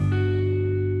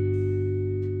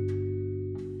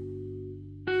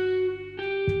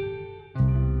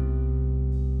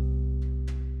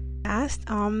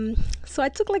podcast. So I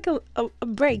took like a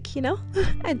break,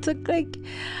 I took like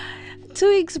 2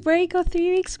 weeks break or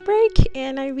 3 weeks break,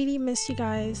 and I really miss you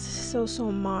guys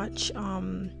so much.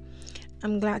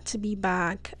 I'm glad to be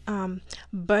back.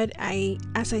 But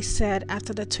as I said,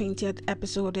 after the 20th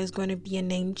episode, there's going to be a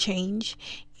name change,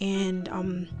 and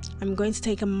I'm going to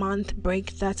take a month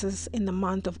break. That is in the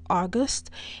month of August,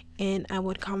 and I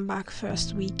would come back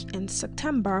first week in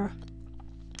September.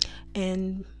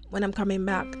 And when I'm coming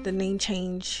back, the name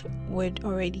change would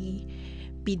already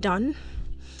be done.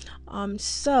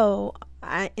 So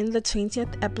in the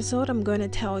 20th episode, I'm going to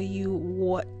tell you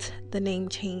what the name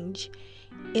change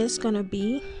is going to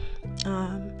be.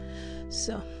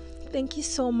 So thank you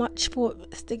so much for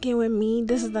sticking with me.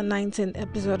 This is the 19th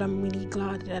episode. I'm really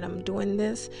glad that I'm doing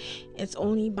this. It's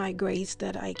only by grace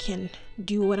that I can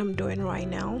do what I'm doing right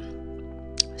now.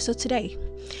 So today,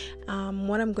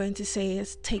 what I'm going to say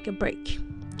is take a break.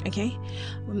 Okay,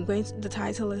 the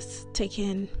title is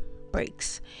taking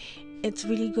breaks. It's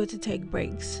really good to take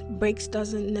breaks. Breaks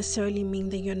doesn't necessarily mean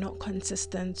that you're not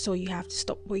consistent, so you have to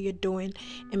stop what you're doing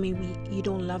and maybe you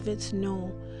don't love it.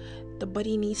 No, the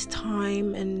body needs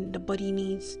time, and the body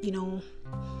needs,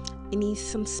 it needs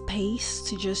some space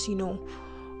to just,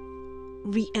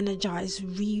 re-energize,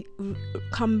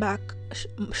 come back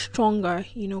stronger,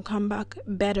 come back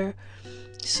better.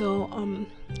 So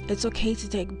it's okay to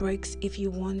take breaks if you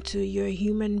want to. You're a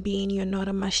human being, you're not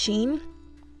a machine.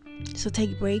 So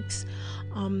take breaks.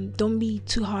 Don't be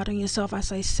too hard on yourself,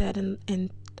 as I said in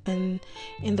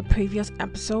the previous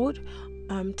episode.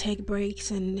 Take breaks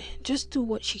and just do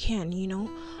what you can.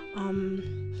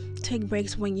 Take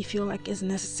breaks when you feel like it's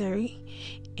necessary,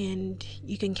 and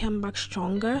you can come back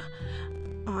stronger.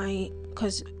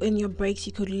 Because in your breaks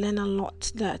you could learn a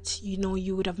lot that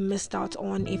you would have missed out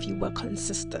on if you were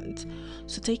consistent.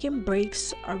 So taking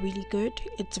breaks are really good.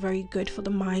 It's very good for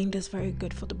the mind, it's very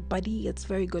good for the body, it's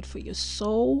very good for your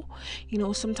soul.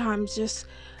 Sometimes just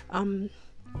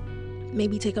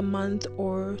maybe take a month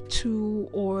or two,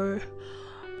 or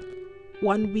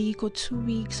 1 week or 2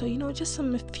 weeks, or just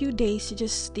a few days to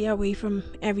just stay away from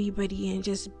everybody and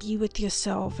just be with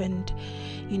yourself. And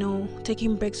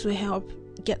taking breaks will help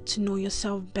get to know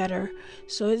yourself better.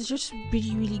 So it's just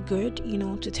really, really good,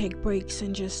 to take breaks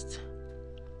and just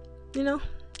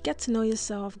get to know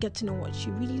yourself, get to know what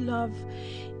you really love,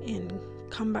 and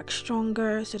come back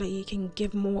stronger so that you can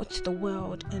give more to the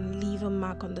world and leave a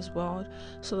mark on this world,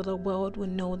 so that the world will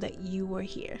know that you were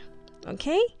here.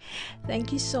 Okay,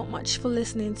 thank you so much for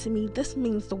listening to me. This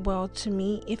means the world to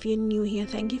me. If you're new here,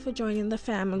 thank you for joining the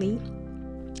family.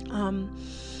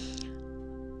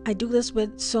 I do this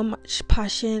with so much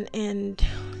passion and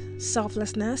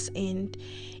selflessness, and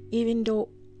even though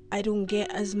I don't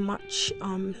get as much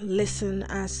listen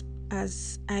as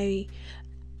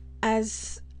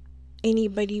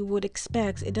anybody would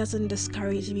expect, it doesn't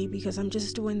discourage me, because I'm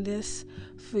just doing this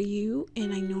for you,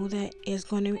 and I know that it's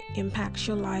going to impact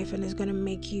your life, and it's going to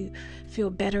make you feel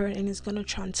better, and it's going to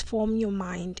transform your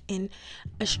mind. And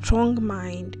a strong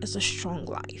mind is a strong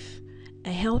life.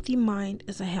 A healthy mind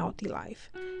is a healthy life.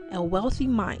 A wealthy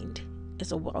mind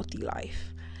is a wealthy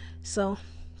life. So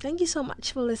thank you so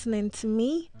much for listening to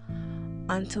me.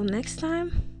 Until next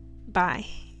time, bye.